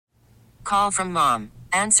call from mom.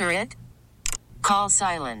 Answer it. Call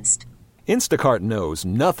silenced. Instacart knows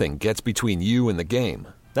nothing gets between you and the game.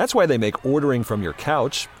 That's why they make ordering from your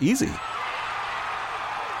couch easy.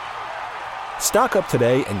 Stock up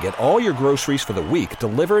today and get all your groceries for the week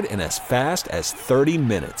delivered in as fast as 30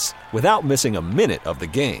 minutes without missing a minute of the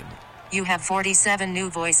game. You have 47 new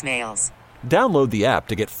voicemails. Download the app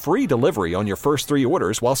to get free delivery on your first 3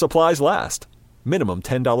 orders while supplies last. Minimum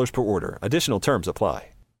 $10 per order. Additional terms apply.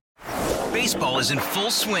 Baseball is in full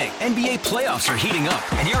swing. NBA playoffs are heating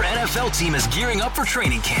up, and your NFL team is gearing up for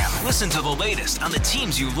training camp. Listen to the latest on the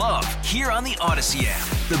teams you love here on the Odyssey app.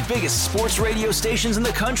 The biggest sports radio stations in the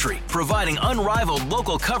country, providing unrivaled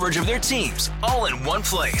local coverage of their teams, all in one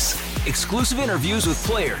place. Exclusive interviews with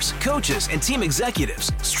players, coaches, and team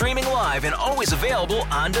executives, streaming live and always available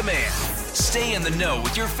on demand. Stay in the know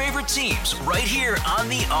with your favorite teams right here on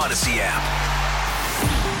the Odyssey app.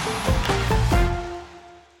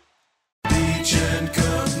 Beach and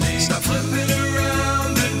Company. Stop flipping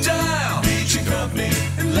around the dial. Beach and Company.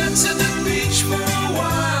 And let's hit the beach for a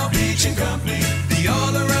while. Beach and Company. The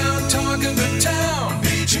all-around talk of the town.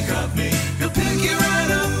 Beach and Company. He'll pick you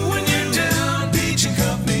right up when you're down. Beach and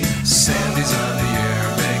Company. Sandy's on the air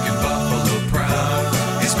making Buffalo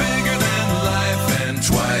proud. He's bigger than life and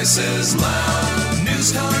twice as loud.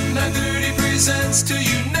 News Talk 930 presents to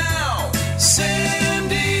you now,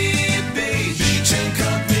 Sandy Beach and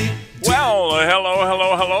Company. Well, hello.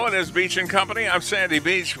 It is Beach and Company. I'm Sandy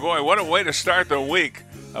Beach. Boy, what a way to start the week.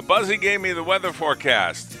 Buzzy gave me the weather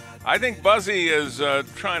forecast. I think Buzzy is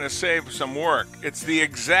trying to save some work. It's the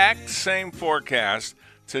exact same forecast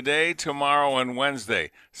today, tomorrow, and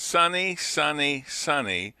Wednesday. Sunny,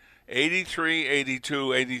 83,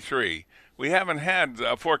 82, 83. We haven't had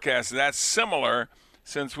a forecast that's similar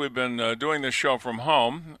since we've been doing this show from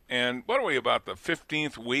home. And what are we, about the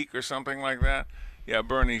 15th week or something like that? Yeah,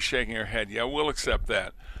 Bernie's shaking her head. Yeah, we'll accept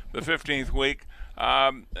that. The 15th week.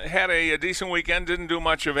 Had a decent weekend. Didn't do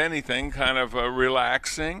much of anything. Kind of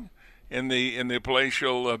relaxing in the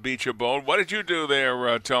palatial beach abode. What did you do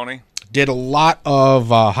there, Tony? Did a lot of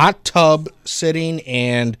hot tub sitting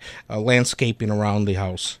and landscaping around the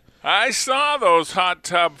house. I saw those hot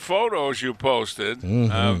tub photos you posted.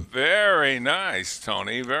 Mm-hmm. Very nice,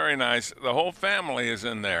 Tony. Very nice. The whole family is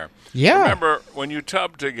in there. Yeah. Remember, when you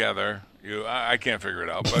tub together, I can't figure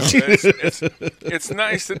it out, but it's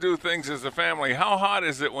nice to do things as a family. How hot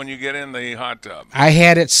is it when you get in the hot tub? I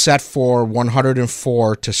had it set for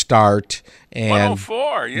 104 to start. And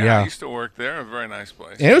 104, yeah. I used to work there. A very nice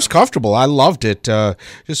place. And it was comfortable. I loved it.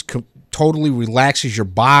 Totally relaxes your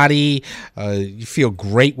body. You feel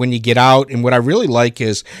great when you get out. And what I really like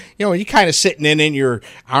is, you're kind of sitting in it, your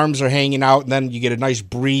arms are hanging out, and then you get a nice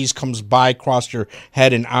breeze comes by across your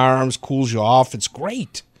head and arms, cools you off. It's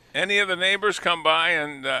great. Any of the neighbors come by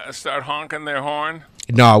and start honking their horn?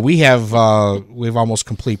 No, we have almost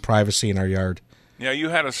complete privacy in our yard. Yeah, you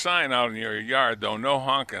had a sign out in your yard, though, no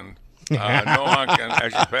honking. No honking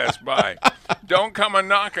as you pass by. Don't come a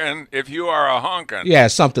knocking if you are a honking. Yeah,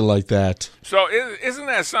 something like that. So isn't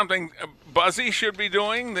that something Buzzy should be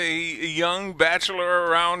doing, the young bachelor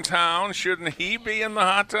around town? Shouldn't he be in the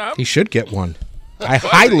hot tub? He should get one. I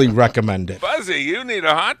highly recommend it. Buzzy, you need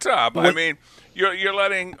a hot tub. I mean, you're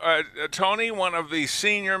letting Tony, one of the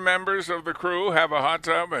senior members of the crew, have a hot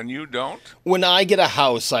tub, and you don't? When I get a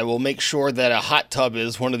house, I will make sure that a hot tub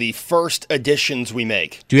is one of the first additions we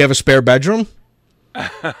make. Do you have a spare bedroom?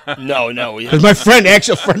 No. Because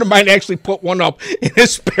a friend of mine actually put one up in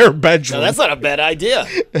his spare bedroom. No, that's not a bad idea.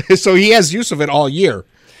 So he has use of it all year.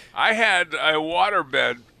 I had a water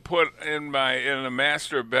bed put in a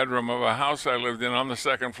master bedroom of a house I lived in on the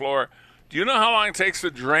second floor. Do you know how long it takes to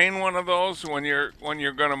drain one of those when you're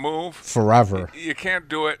going to move? Forever. You can't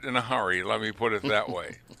do it in a hurry, let me put it that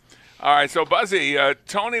way. All right, so Buzzy,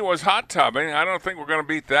 Tony was hot tubbing. I don't think we're going to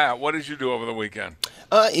beat that. What did you do over the weekend?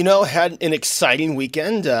 Had an exciting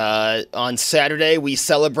weekend. On Saturday, we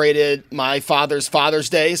celebrated my father's Father's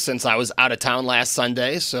Day since I was out of town last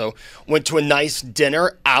Sunday. So went to a nice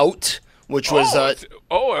dinner out, which was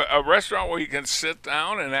a restaurant where you can sit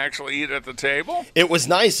down and actually eat at the table? It was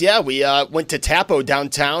nice, yeah. We went to Tapo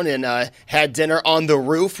downtown and had dinner on the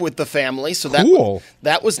roof with the family. So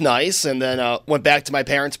that was nice. And then went back to my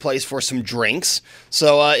parents' place for some drinks.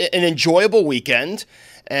 So an enjoyable weekend,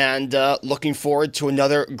 and looking forward to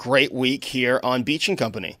another great week here on Beach and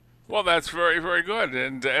Company. Well, that's very, very good.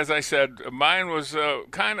 And as I said, mine was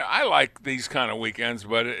I like these kind of weekends,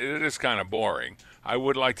 but it is kind of boring. I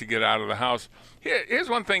would like to get out of the house. Here's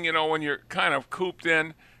one thing, when you're kind of cooped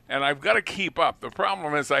in, and I've got to keep up. The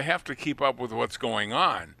problem is I have to keep up with what's going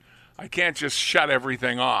on. I can't just shut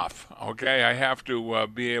everything off, okay? I have to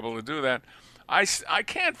be able to do that. I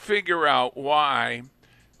can't figure out why,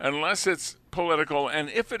 unless it's political, and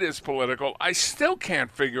if it is political, I still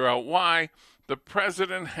can't figure out why the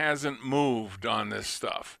president hasn't moved on this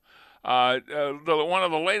stuff. One of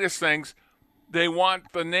the latest things, they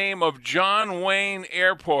want the name of John Wayne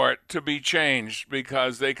Airport to be changed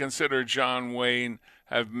because they consider John Wayne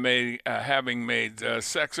having made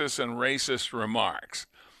sexist and racist remarks.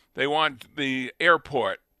 They want the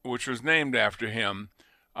airport, which was named after him,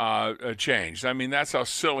 changed. I mean, that's how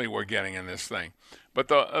silly we're getting in this thing. But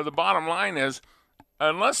the bottom line is,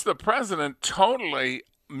 unless the president totally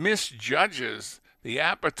misjudges the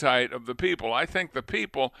appetite of the people, I think the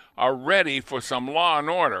people are ready for some law and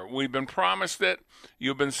order. We've been promised it.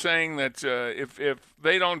 You've been saying that if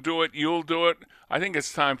they don't do it, you'll do it. I think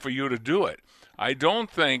it's time for you to do it. I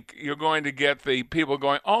don't think you're going to get the people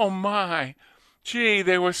going, oh my, gee,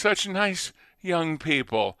 they were such nice young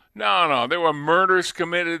people. No, there were murders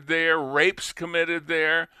committed there, rapes committed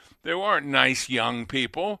there. They weren't nice young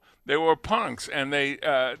people. They were punks, and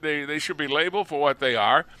they should be labeled for what they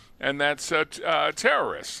are, and that's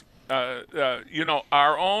terrorists.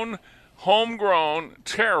 Our own homegrown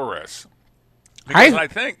terrorists. Because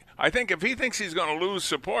I think if he thinks he's going to lose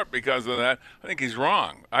support because of that, I think he's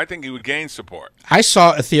wrong. I think he would gain support. I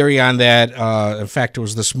saw a theory on that. In fact, it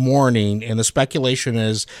was this morning, and the speculation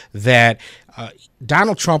is that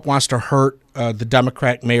Donald Trump wants to hurt the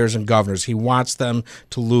Democrat mayors and governors. He wants them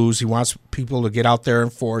to lose. He wants people to get out there in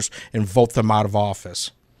force and vote them out of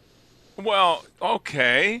office. Well,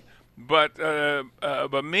 okay, but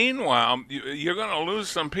meanwhile, you're going to lose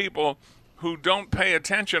some people who don't pay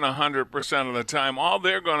attention 100% of the time. All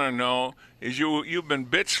they're going to know is you've been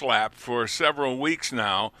bitch slapped for several weeks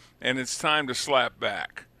now, and it's time to slap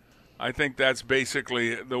back. I think that's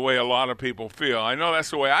basically the way a lot of people feel. I know that's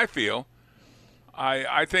the way I feel.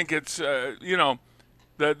 I think it's the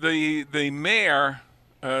mayor,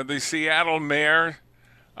 the Seattle mayor.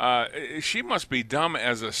 She must be dumb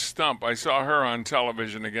as a stump. I saw her on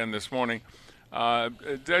television again this morning.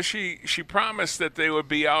 She promised that they would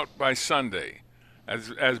be out by Sunday.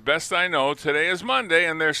 As best I know, today is Monday,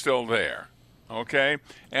 and they're still there. Okay?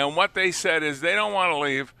 And what they said is they don't want to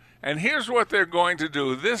leave, and here's what they're going to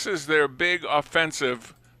do. This is their big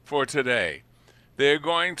offensive for today. They're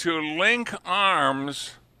going to link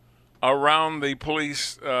arms around the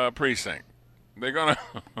police precinct. They're going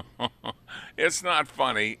to – it's not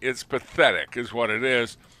funny. It's pathetic is what it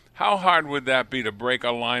is. How hard would that be to break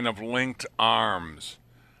a line of linked arms?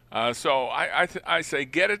 So I say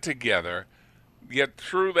get it together, get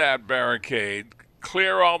through that barricade,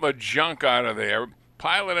 clear all the junk out of there,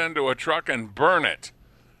 pile it into a truck and burn it,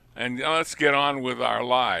 and let's get on with our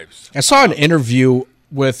lives. I saw an interview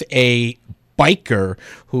with a biker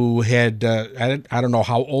who had, I don't know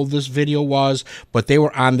how old this video was, but they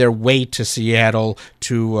were on their way to Seattle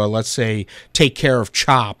to, let's say, take care of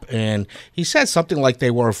Chop. And he said something like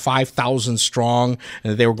they were 5,000 strong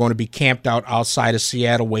and they were going to be camped out outside of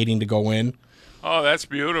Seattle waiting to go in. Oh, that's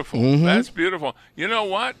beautiful. Mm-hmm. That's beautiful. You know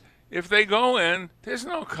what? If they go in, there's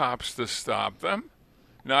no cops to stop them.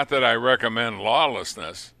 Not that I recommend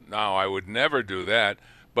lawlessness. No, I would never do that.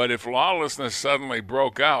 But if lawlessness suddenly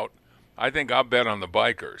broke out, I think I'll bet on the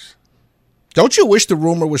bikers. Don't you wish the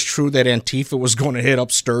rumor was true that Antifa was going to hit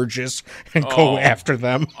up Sturgis and go after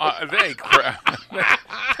them? They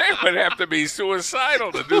would have to be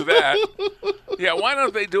suicidal to do that. Yeah, why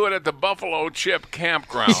don't they do it at the Buffalo Chip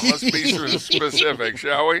Campground? Let's be specific,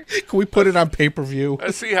 shall we? Can we put it on pay-per-view?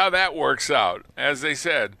 Let's see how that works out. As they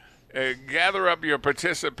said, gather up your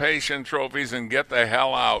participation trophies and get the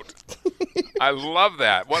hell out. I love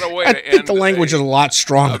that. What a way to end. I think the language is a lot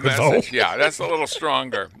stronger, though. Yeah, that's a little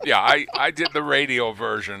stronger. Yeah, I did the radio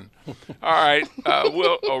version. All right.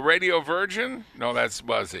 Radio Virgin? No, that's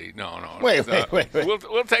Buzzy. No. Wait.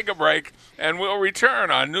 We'll take a break, and we'll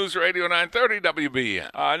return on News Radio 930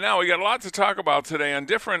 WBEN. Now, we got a lot to talk about today on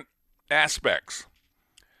different aspects.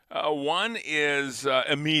 One is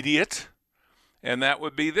immediate, and that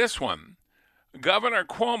would be this one. Governor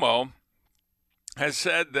Cuomo has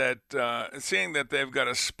said that seeing that they've got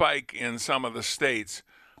a spike in some of the states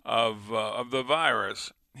of the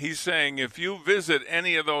virus, he's saying if you visit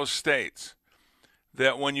any of those states,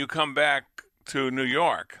 that when you come back to New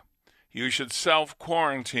York, you should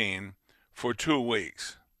self-quarantine for 2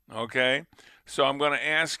 weeks, okay? So I'm going to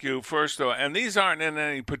ask you first, and these aren't in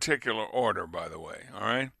any particular order, by the way, all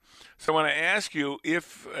right? So I want to ask you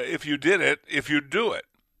if you did it, if you do it.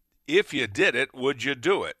 If you did it, would you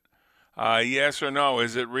do it? Yes or no?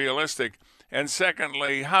 Is it realistic? And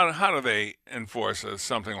secondly, how do they enforce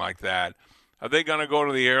something like that? Are they going to go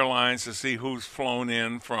to the airlines to see who's flown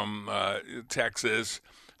in from Texas?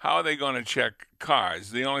 How are they going to check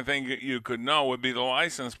cars? The only thing you could know would be the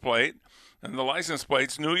license plate, and the license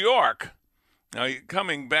plate's New York. Now,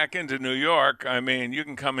 coming back into New York, I mean, you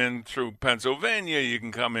can come in through Pennsylvania, you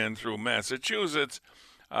can come in through Massachusetts.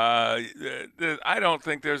 I don't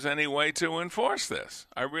think there's any way to enforce this.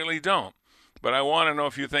 I really don't. But I want to know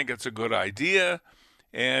if you think it's a good idea,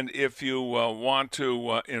 and if you want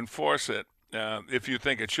to enforce it, if you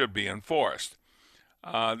think it should be enforced.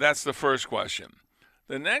 That's the first question.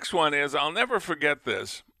 The next one is, I'll never forget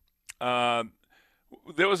this.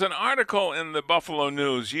 There was an article in the Buffalo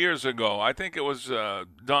News years ago. I think it was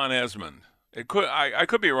Don Esmond. I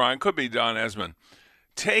could be wrong. It could be Don Esmond.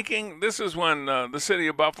 This is when the city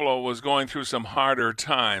of Buffalo was going through some harder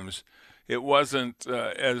times. It wasn't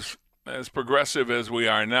as progressive as we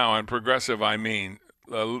are now. And progressive, I mean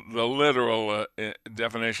the literal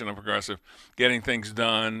definition of progressive, getting things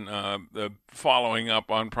done, following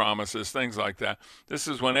up on promises, things like that. This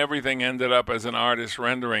is when everything ended up as an artist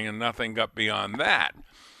rendering and nothing got beyond that.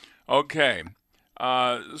 Okay,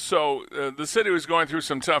 so the city was going through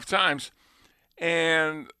some tough times,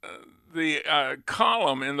 and the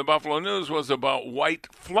column in the Buffalo News was about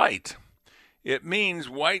white flight. It means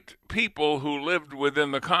white people who lived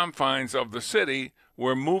within the confines of the city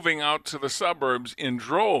were moving out to the suburbs in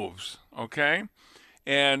droves, okay?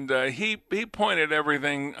 And he pointed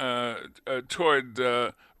everything toward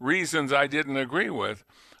reasons I didn't agree with.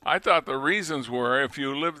 I thought the reasons were, if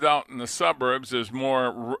you lived out in the suburbs, there's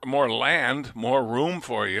more land, more room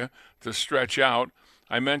for you to stretch out.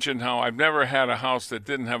 I mentioned how I've never had a house that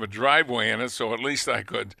didn't have a driveway in it, so at least I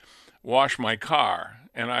could wash my car.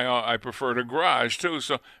 And I preferred a garage, too.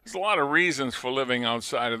 So there's a lot of reasons for living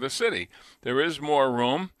outside of the city. There is more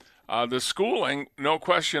room. The schooling, no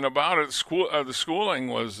question about it, the schooling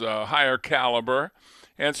was higher caliber.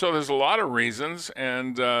 And so there's a lot of reasons.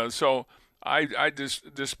 And so I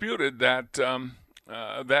disputed that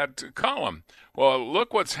column. Well,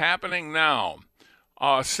 look what's happening now.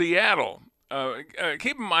 Seattle.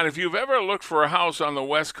 Keep in mind, if you've ever looked for a house on the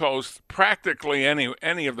West Coast, practically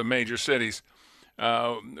any of the major cities,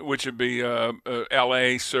 which would be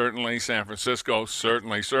L.A., certainly, San Francisco,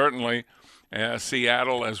 certainly,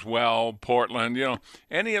 Seattle as well, Portland,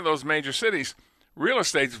 any of those major cities, real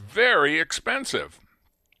estate's very expensive.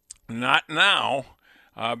 Not now,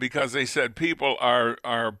 because they said people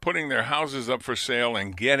are putting their houses up for sale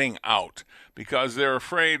and getting out because they're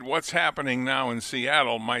afraid what's happening now in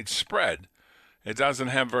Seattle might spread. It doesn't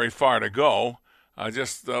have very far to go,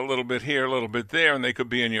 just a little bit here, a little bit there, and they could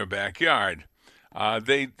be in your backyard.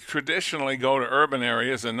 They traditionally go to urban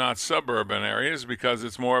areas and not suburban areas because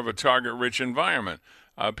it's more of a target-rich environment.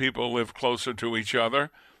 People live closer to each other.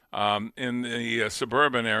 In the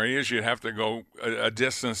suburban areas, you'd have to go a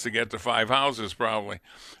distance to get to 5 houses probably.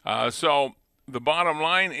 So the bottom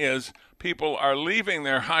line is people are leaving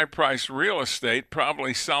their high-priced real estate,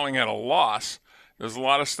 probably selling at a loss. There's a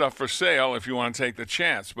lot of stuff for sale if you want to take the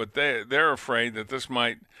chance, but they're afraid that this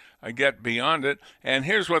might get beyond it. And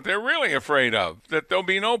here's what they're really afraid of, that there'll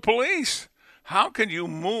be no police. How could you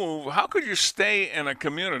move? How could you stay in a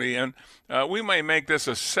community? And we may make this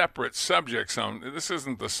a separate subject. This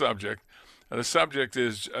isn't the subject. The subject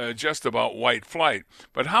is just about white flight.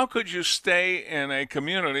 But how could you stay in a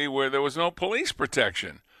community where there was no police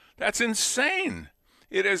protection? That's insane.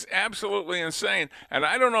 It is absolutely insane. And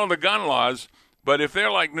I don't know the gun laws, but if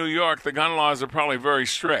they're like New York, the gun laws are probably very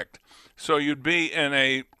strict. So you'd be in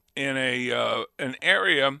an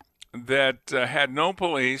area that had no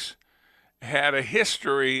police, had a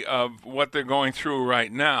history of what they're going through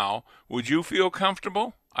right now. Would you feel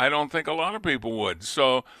comfortable? I don't think a lot of people would.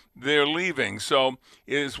 So they're leaving. So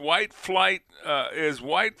is white flight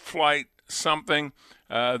something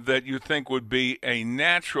that you think would be a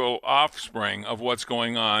natural offspring of what's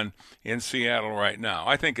going on in Seattle right now?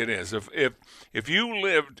 I think it is. If you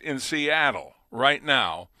lived in Seattle right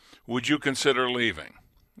now, would you consider leaving?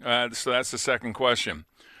 So that's the second question.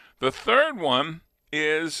 The third one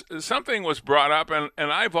is something was brought up, and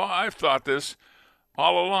I've thought this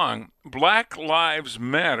all along. Black Lives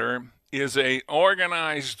Matter is an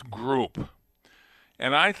organized group,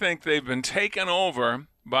 and I think they've been taken over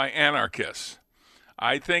by anarchists.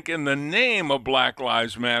 I think in the name of Black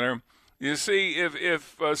Lives Matter, you see,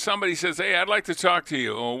 if somebody says, hey, I'd like to talk to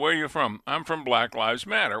you, oh, where are you from? I'm from Black Lives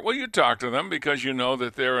Matter. Well, you talk to them because you know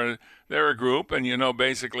that they're a group and you know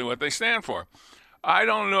basically what they stand for. I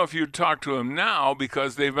don't know if you'd talk to them now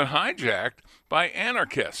because they've been hijacked by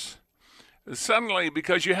anarchists. Suddenly,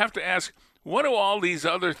 because you have to ask, what do all these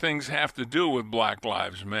other things have to do with Black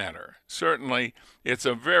Lives Matter? Certainly, it's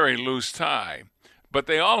a very loose tie, but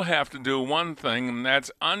they all have to do one thing, and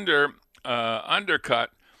that's undercut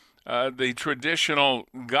the traditional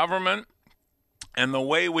government and the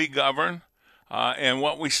way we govern and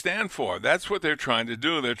what we stand for. That's what they're trying to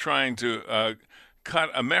do. They're trying to cut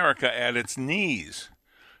America at its knees.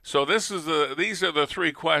 So these are the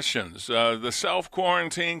three questions. The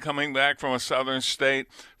self-quarantine, coming back from a southern state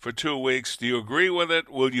for 2 weeks. Do you agree with it?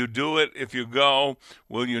 Will you do it if you go?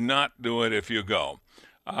 Will you not do it if you go?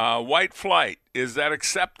 White flight, is that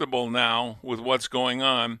acceptable now with what's going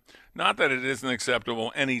on? Not that it isn't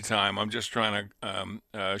acceptable anytime. I'm just trying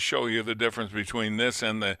to show you the difference between this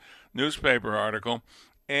and the newspaper article.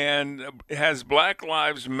 And has Black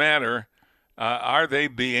Lives Matter, are they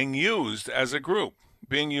being used as a group?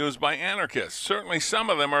 Being used by anarchists? Certainly some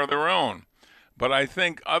of them are their own. But I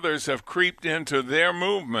think others have creeped into their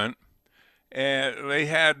movement. And they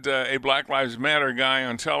had a Black Lives Matter guy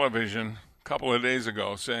on television a couple of days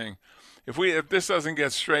ago saying, if this doesn't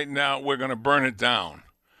get straightened out, we're going to burn it down.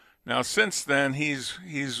 Now, since then, he's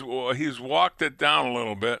walked it down a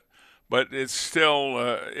little bit, but it's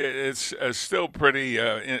still pretty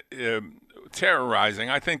terrorizing.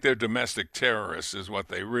 I think they're domestic terrorists is what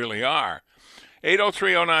they really are.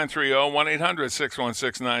 803-0930,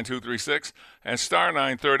 1-800-616-9236, and star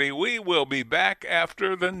 930. We will be back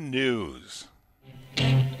after the news.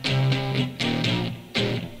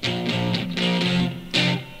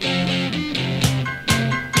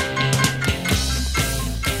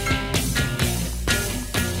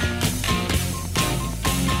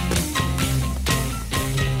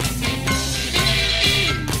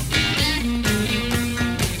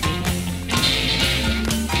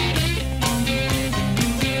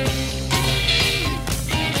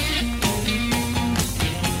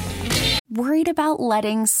 Worried about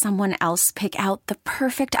letting someone else pick out the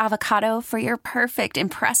perfect avocado for your perfect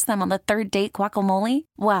impress them on the third date guacamole?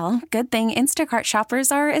 Well, good thing Instacart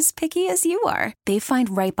shoppers are as picky as you are. They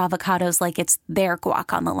find ripe avocados like it's their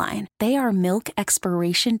guac on the line. They are milk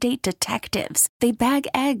expiration date detectives. They bag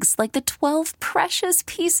eggs like the 12 precious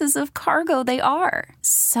pieces of cargo they are.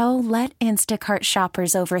 So let Instacart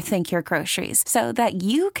shoppers overthink your groceries so that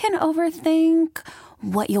you can overthink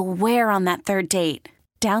what you'll wear on that third date.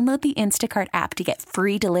 Download the Instacart app to get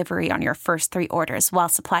free delivery on your first 3 orders while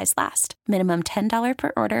supplies last. Minimum $10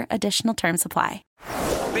 per order. Additional terms apply.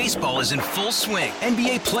 Baseball is in full swing.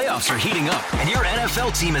 NBA playoffs are heating up, and your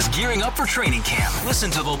NFL team is gearing up for training camp. Listen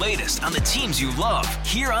to the latest on the teams you love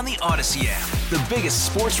here on the Odyssey app. The biggest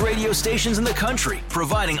sports radio stations in the country,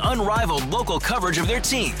 providing unrivaled local coverage of their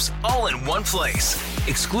teams, all in one place.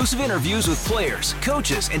 Exclusive interviews with players,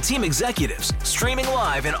 coaches, and team executives, streaming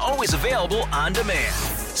live and always available on demand.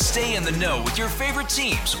 Stay in the know with your favorite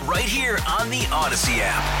teams right here on the Odyssey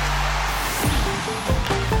app.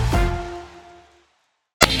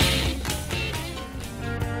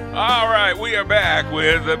 All right, we are back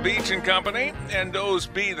with the Beach and Company, and those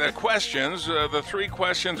be the questions, the 3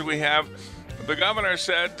 questions we have. The governor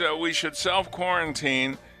said we should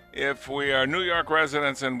self-quarantine if we are New York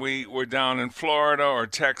residents and we're down in Florida or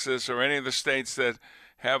Texas or any of the states that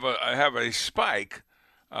have a spike.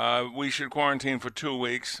 We should quarantine for 2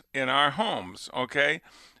 weeks in our homes. Okay,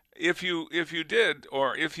 if you did,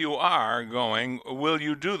 or if you are going, will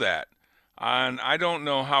you do that? And I don't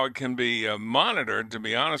know how it can be monitored, to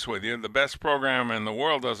be honest with you. The best program in the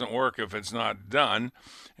world doesn't work if it's not done.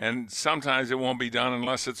 And sometimes it won't be done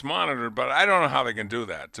unless it's monitored. But I don't know how they can do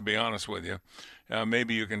that, to be honest with you.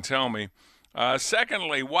 Maybe you can tell me.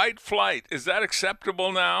 Secondly, white flight. Is that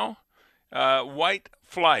acceptable now? White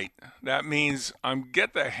flight. That means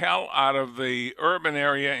get the hell out of the urban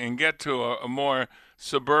area and get to a more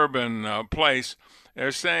suburban place.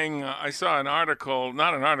 They're saying, I saw I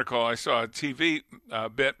saw a TV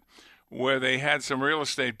bit where they had some real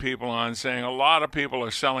estate people on saying a lot of people are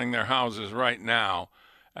selling their houses right now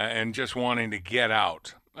and just wanting to get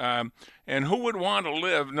out. And who would want to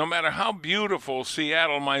live, no matter how beautiful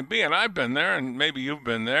Seattle might be? And I've been there, and maybe you've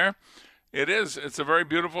been there. It's a very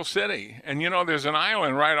beautiful city. And, there's an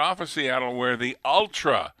island right off of Seattle where the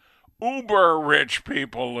uber rich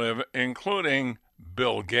people live, including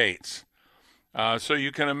Bill Gates. So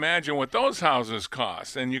you can imagine what those houses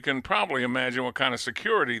cost, and you can probably imagine what kind of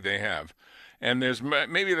security they have. And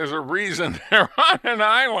maybe there's a reason they're on an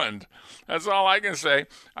island. That's all I can say.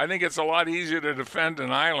 I think it's a lot easier to defend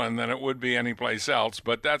an island than it would be anyplace else,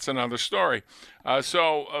 but that's another story.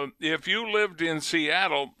 So if you lived in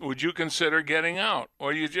Seattle, would you consider getting out?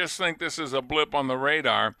 Or you just think this is a blip on the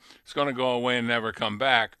radar, it's going to go away and never come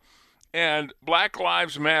back? And Black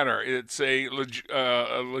Lives Matter, it's a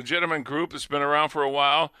legitimate group that's been around for a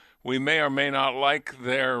while. We may or may not like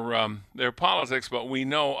their politics, but we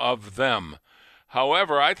know of them.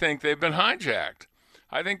 However, I think they've been hijacked.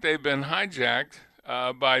 I think they've been hijacked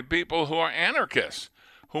by people who are anarchists,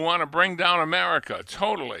 who want to bring down America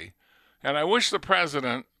totally. And I wish the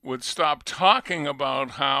president would stop talking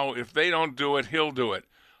about how if they don't do it, he'll do it.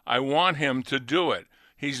 I want him to do it.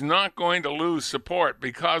 He's not going to lose support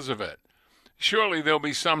because of it. Surely there'll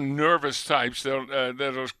be some nervous types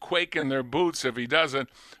that'll quake in their boots if he doesn't,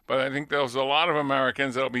 but I think there's a lot of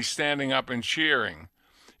Americans that'll be standing up and cheering.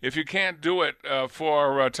 If you can't do it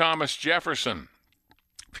for Thomas Jefferson,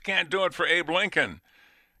 if you can't do it for Abe Lincoln,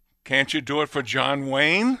 can't you do it for John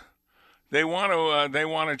Wayne? They want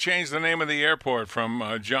to change the name of the airport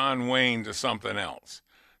from John Wayne to something else.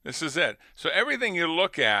 This is it. So everything you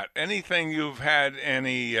look at, anything you've had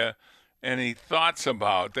any thoughts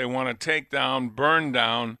about, they want to take down, burn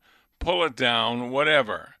down, pull it down,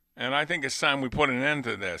 whatever. And I think it's time we put an end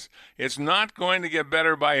to this. It's not going to get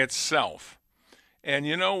better by itself. And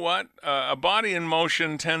you know what? A body in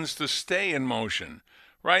motion tends to stay in motion.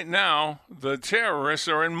 Right now, the terrorists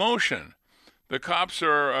are in motion. The cops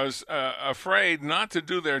are afraid not to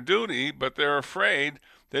do their duty, but they're afraid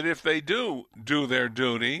that if they do their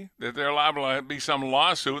duty, that they're liable to be some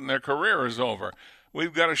lawsuit and their career is over.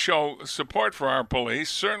 We've got to show support for our police,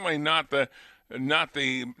 certainly not the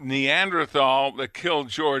Neanderthal that killed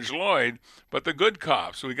George Floyd, but the good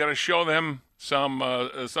cops. We've got to show them some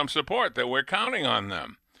support, that we're counting on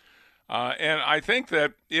them. And I think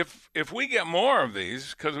that if we get more of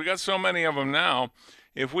these, because we got so many of them now,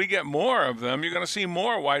 if we get more of them, you're going to see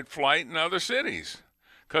more white flight in other cities.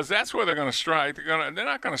 Because that's where they're going to strike. They're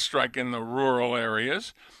not going to strike in the rural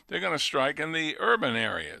areas. They're going to strike in the urban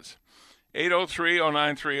areas.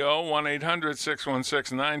 803-0930,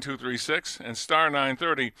 1-800-616-9236, and star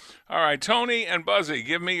 930. All right, Tony and Buzzy,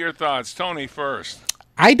 give me your thoughts. Tony first.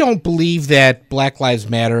 I don't believe that Black Lives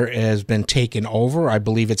Matter has been taken over. I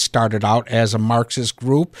believe it started out as a Marxist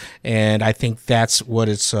group, and I think that's what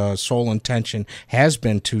its sole intention has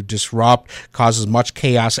been, to disrupt, cause as much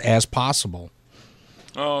chaos as possible.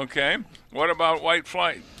 Okay. What about white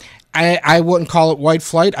flight? I wouldn't call it white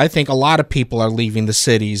flight. I think a lot of people are leaving the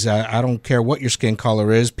cities. I don't care what your skin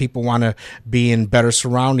color is. People want to be in better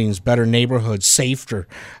surroundings, better neighborhoods, safer.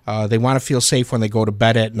 They want to feel safe when they go to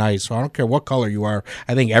bed at night. So I don't care what color you are.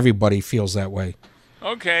 I think everybody feels that way.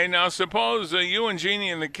 Okay, now suppose you and Jeannie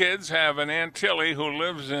and the kids have an Aunt Tilly who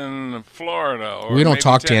lives in Florida. Or we don't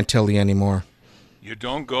talk to Aunt Tilly anymore. You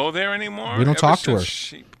don't go there anymore? We don't talk to her.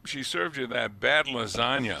 She served you that bad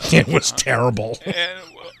lasagna. It was terrible. And,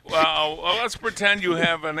 well, let's pretend you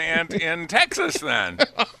have an aunt in Texas then.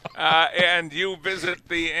 And you visit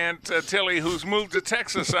the Aunt Tilly who's moved to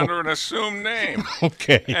Texas under an assumed name.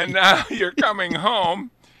 Okay. And now you're coming home.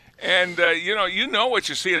 And, you know what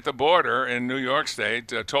you see at the border in New York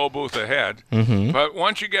State, toll booth ahead. Mm-hmm. But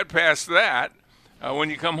once you get past that, when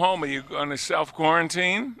you come home, are you going to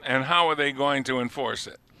self-quarantine? And how are they going to enforce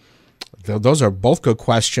it? Those are both good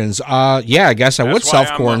questions. Yeah, I guess I would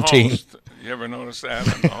self-quarantine. You ever notice that?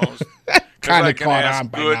 I'm the host. Kind of caught on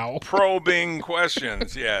by good now. Probing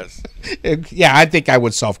questions, yes. Yeah, I think I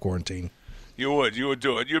would self-quarantine. You would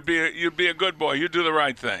do it. You'd be a good boy. You'd do the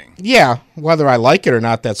right thing. Yeah, whether I like it or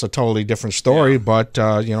not, that's a totally different story. Yeah. But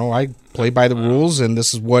I play by the rules, and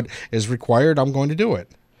this is what is required. I'm going to do it.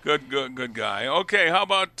 Good guy. Okay, how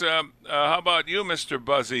about you, Mr.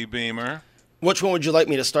 Buzzy Beamer? Which one would you like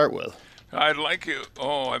me to start with? I'd like you.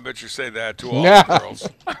 Oh, I bet you say that to all the girls.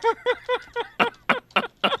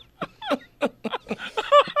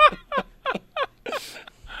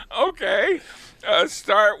 Okay.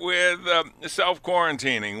 Start with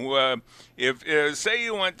self-quarantining. If say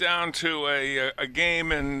you went down to a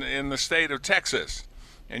game in the state of Texas,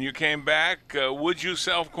 and you came back, would you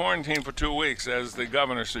self-quarantine for 2 weeks, as the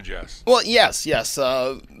governor suggests? Well, yes.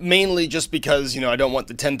 Mainly just because, I don't want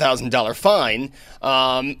the $10,000 fine.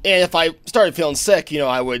 And if I started feeling sick,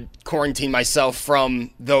 I would quarantine myself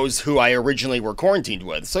from those who I originally were quarantined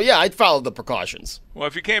with. So, yeah, I'd follow the precautions. Well,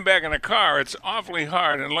 if you came back in a car, it's awfully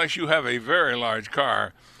hard, unless you have a very large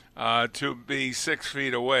car, to be 6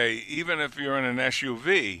 feet away, even if you're in an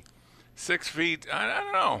SUV. 6 feet, I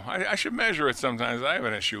don't know. I should measure it sometimes. I have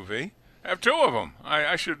an SUV. I have two of them.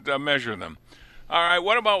 I should measure them. All right,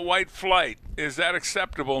 what about white flight? Is that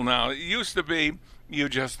acceptable now? It used to be you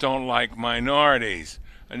just don't like minorities.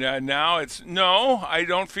 And now it's, no, I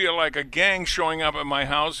don't feel like a gang showing up at my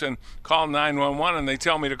house and call 911 and they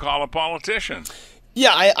tell me to call a politician.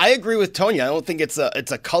 Yeah, I agree with Tony. I don't think it's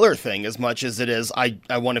a color thing as much as it is I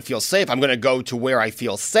want to feel safe. I'm going to go to where I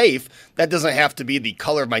feel safe. That doesn't have to be the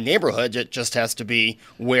color of my neighborhood. It just has to be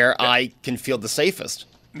where I can feel the safest.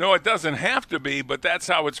 No, it doesn't have to be, but that's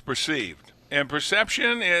how it's perceived. And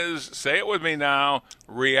perception is, say it with me now,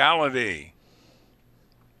 reality.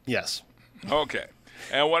 Yes. Okay.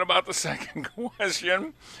 And what about the second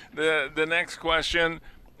question? The next question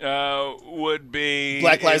would be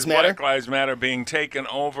Black Lives Matter? Black Lives Matter being taken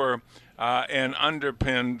over and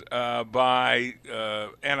underpinned by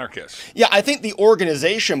anarchists. Yeah, I think the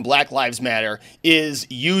organization Black Lives Matter is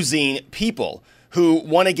using people who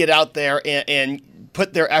want to get out there and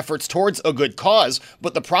put their efforts towards a good cause.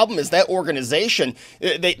 But the problem is that organization,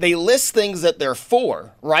 they list things that they're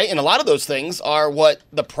for, right? And a lot of those things are what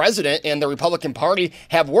the president and the Republican Party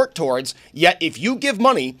have worked towards. Yet if you give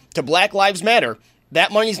money to Black Lives Matter,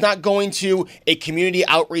 that money's not going to a community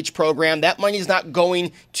outreach program. That money's not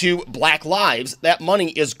going to Black Lives. That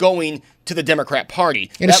money is going to the Democrat Party.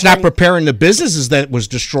 And it's not preparing the businesses that was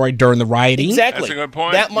destroyed during the rioting. Exactly. That's a good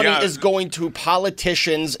point. That money is going to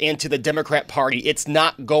politicians and to the Democrat Party. It's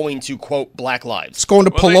not going to, quote, Black Lives. It's going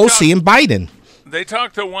to Pelosi and Biden. They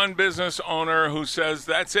talked to one business owner who says,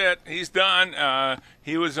 that's it, he's done.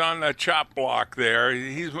 He was on the chop block there.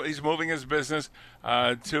 He's moving his business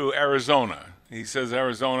to Arizona. He says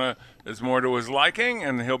Arizona is more to his liking,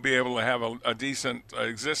 and he'll be able to have a decent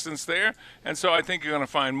existence there. And so I think you're going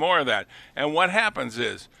to find more of that. And what happens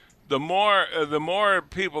is the more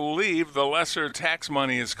people leave, the lesser tax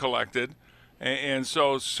money is collected. And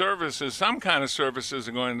so services, some kind of services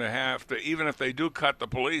are going to have to, even if they do cut the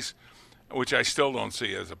police, which I still don't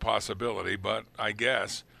see as a possibility, but I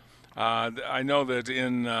guess. I know that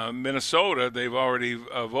in Minnesota, they've already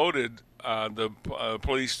voted the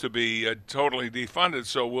police to be totally defunded,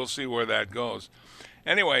 so we'll see where that goes.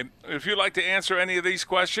 Anyway, if you'd like to answer any of these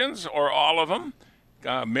questions or all of them,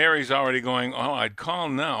 Mary's already going, oh, I'd call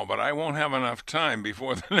now, but I won't have enough time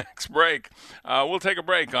before the next break. We'll take a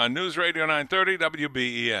break on News Radio 930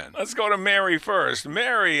 WBEN. Let's go to Mary first.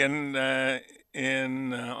 Mary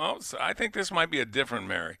I think this might be a different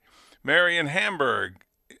Mary. Mary in Hamburg,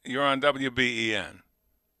 you're on WBEN.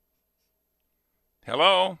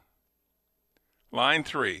 Hello? Line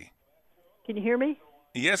 3. Can you hear me?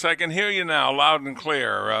 Yes, I can hear you now, loud and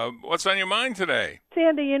clear. What's on your mind today?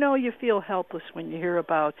 Sandy, you feel helpless when you hear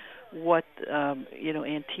about what,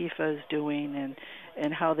 Antifa is doing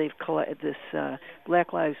and how they've collected this,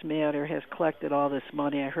 Black Lives Matter has collected all this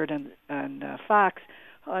money. I heard on Fox,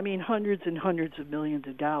 hundreds and hundreds of millions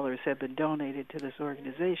of dollars have been donated to this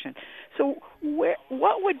organization. So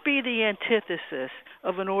what would be the antithesis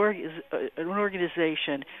of an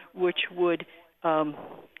organization which would,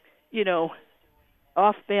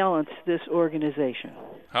 off-balance this organization?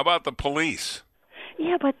 How about the police?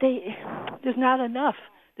 Yeah, but there's not enough.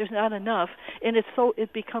 There's not enough, and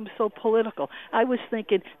it becomes so political. I was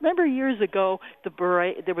thinking, remember years ago,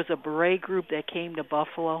 there was a beret group that came to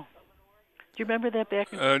Buffalo? Do you remember that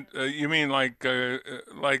back? You mean like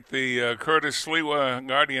the Curtis Sliwa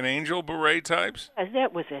Guardian Angel beret types?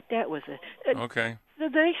 That was it. Okay. Do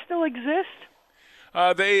they still exist?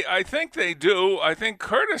 I think they do. I think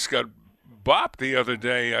Curtis got bopped the other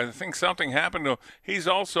day. I think something happened to him. He's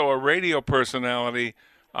also a radio personality.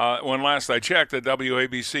 When last I checked at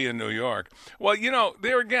WABC in New York. Well,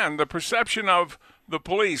 there again, the perception of the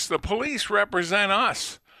police. The police represent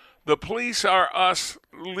us. The police are us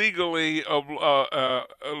legally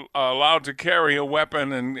allowed to carry a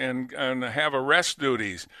weapon and have arrest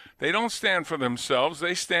duties. They don't stand for themselves.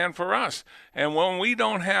 They stand for us. And when we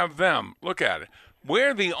don't have them, look at it.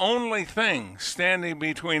 We're the only thing standing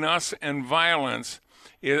between us and violence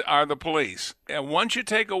are the police. And once you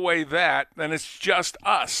take away that, then it's just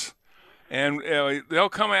us. And they'll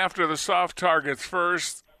come after the soft targets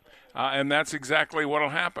first, and that's exactly what will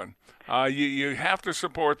happen. You have to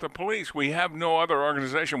support the police. We have no other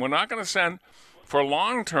organization. We're not going to send, for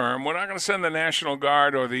long term, we're not going to send the National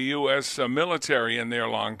Guard or the U.S. military in there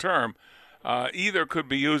long term. Either could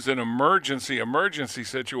be used in emergency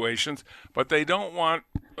situations, but they don't want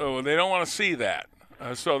to see that.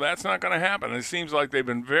 So that's not going to happen. It seems like they've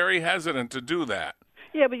been very hesitant to do that.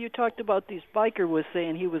 Yeah, but you talked about these biker was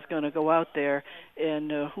saying he was going to go out there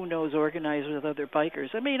and, who knows, organize with other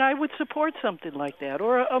bikers. I would support something like that,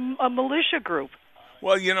 or a militia group.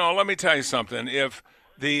 Well, let me tell you something. If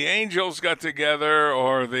the Angels got together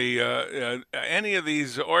or the any of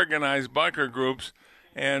these organized biker groups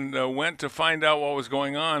and went to find out what was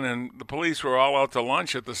going on and the police were all out to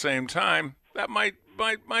lunch at the same time, that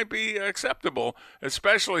might be acceptable,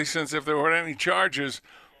 especially since if there were any charges,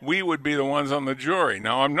 we would be the ones on the jury.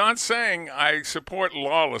 Now, I'm not saying I support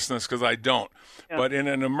lawlessness, because I don't. Yeah. But in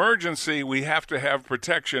an emergency, we have to have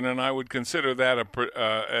protection, and I would consider that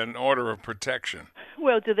an order of protection.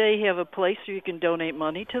 Well, do they have a place where you can donate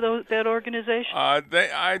money to that organization?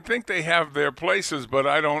 I think they have their places, but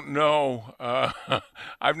I don't know.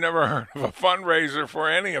 I've never heard of a fundraiser for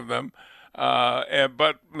any of them.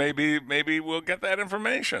 But maybe we'll get that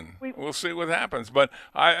information. We'll see what happens. But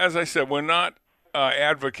as I said, we're not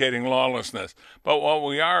advocating lawlessness. But what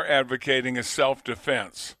we are advocating is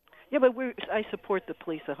self-defense. Yeah, but I support the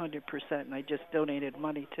police 100%, and I just donated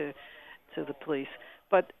money to the police.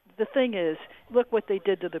 But the thing is, look what they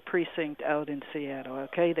did to the precinct out in Seattle,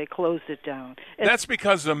 okay? They closed it down. That's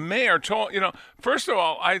because the mayor told, first of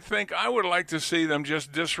all, I think I would like to see them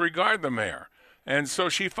just disregard the mayor. And so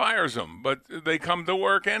she fires them, but they come to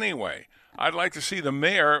work anyway. I'd like to see the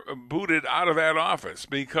mayor booted out of that office,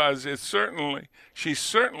 because she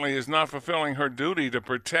certainly is not fulfilling her duty to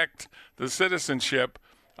protect the citizenship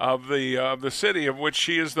of the city of which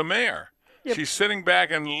she is the mayor. Yep. She's sitting back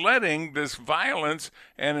and letting this violence,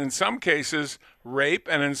 and in some cases rape,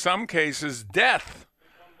 and in some cases death,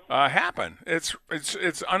 happen. It's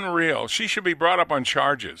unreal. She should be brought up on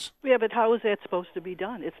charges. Yeah, but how is that supposed to be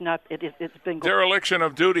done? It's not. It's been dereliction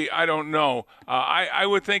of duty. I don't know. I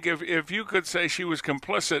would think if you could say she was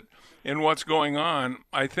complicit in what's going on,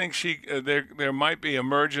 I think there might be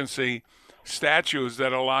emergency statutes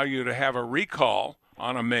that allow you to have a recall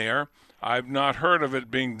on a mayor. I've not heard of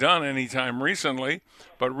it being done anytime recently,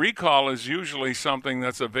 but recall is usually something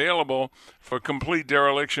that's available for complete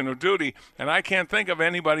dereliction of duty, and I can't think of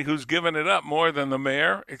anybody who's given it up more than the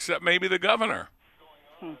mayor, except maybe the governor.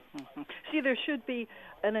 See, there should be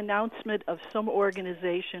an announcement of some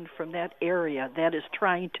organization from that area that is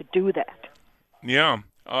trying to do that. Yeah.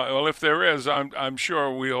 Well, if there is, I'm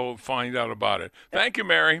sure we'll find out about it. Thank you,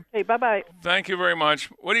 Mary. Hey, bye-bye. Thank you very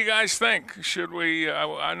much. What do you guys think? Should we?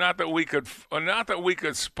 Not that we could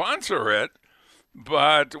sponsor it,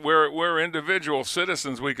 but we're individual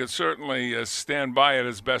citizens. We could certainly stand by it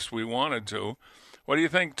as best we wanted to. What do you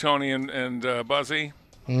think, Tony and Buzzy?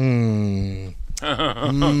 As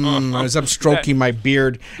I'm stroking my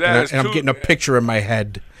beard, and I'm getting a picture in my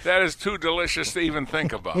head. That is too delicious to even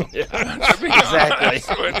think about. Exactly.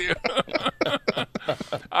 With you.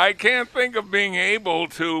 I can't think of being able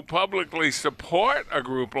to publicly support a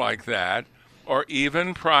group like that, or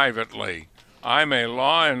even privately. I'm a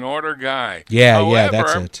law and order guy. However,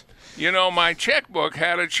 that's it. My checkbook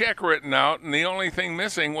had a check written out, and the only thing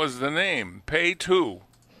missing was the name, Pay To.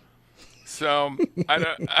 So,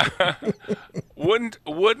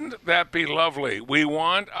 wouldn't that be lovely? We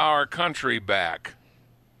want our country back.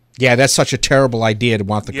 Yeah, that's such a terrible idea to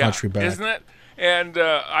want the country back. Isn't it? And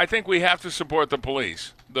I think we have to support the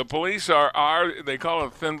police. The police are they call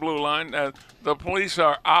it thin blue line. The police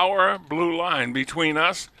are our blue line between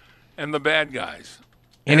us and the bad guys.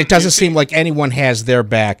 And it doesn't seem like anyone has their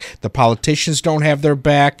back. The politicians don't have their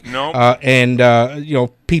back. No. And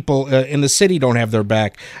people in the city don't have their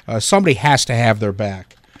back. Somebody has to have their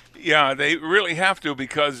back. Yeah, they really have to,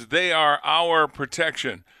 because they are our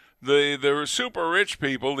protection. The super rich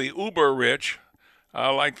people, the uber rich,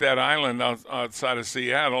 like that island outside of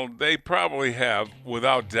Seattle, they probably have,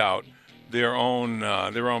 without doubt, their own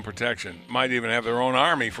protection. Might even have their own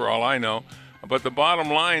army, for all I know. But the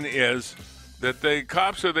bottom line is that the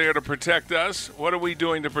cops are there to protect us. What are we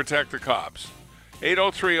doing to protect the cops?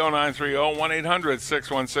 803-0930,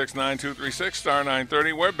 1-800-616-9236, star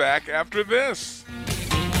 930. We're back after this.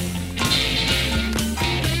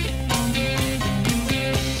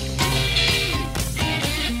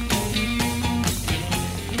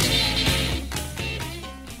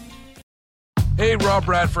 Hey, Rob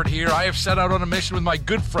Bradford here. I have set out on a mission with my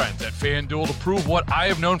good friends at FanDuel to prove what I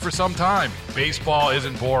have known for some time. Baseball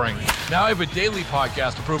isn't boring. Now I have a daily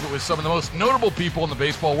podcast to prove it with some of the most notable people in the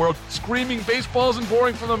baseball world, screaming baseball isn't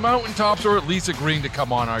boring from the mountaintops, or at least agreeing to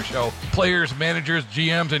come on our show. Players, managers,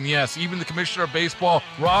 GMs, and yes, even the commissioner of baseball,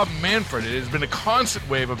 Rob Manfred. It has been a constant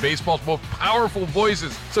wave of baseball's most powerful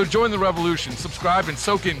voices. So join the revolution. Subscribe and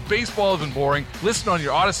soak in Baseball Isn't Boring. Listen on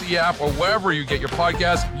your Odyssey app or wherever you get your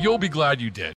podcasts. You'll be glad you did.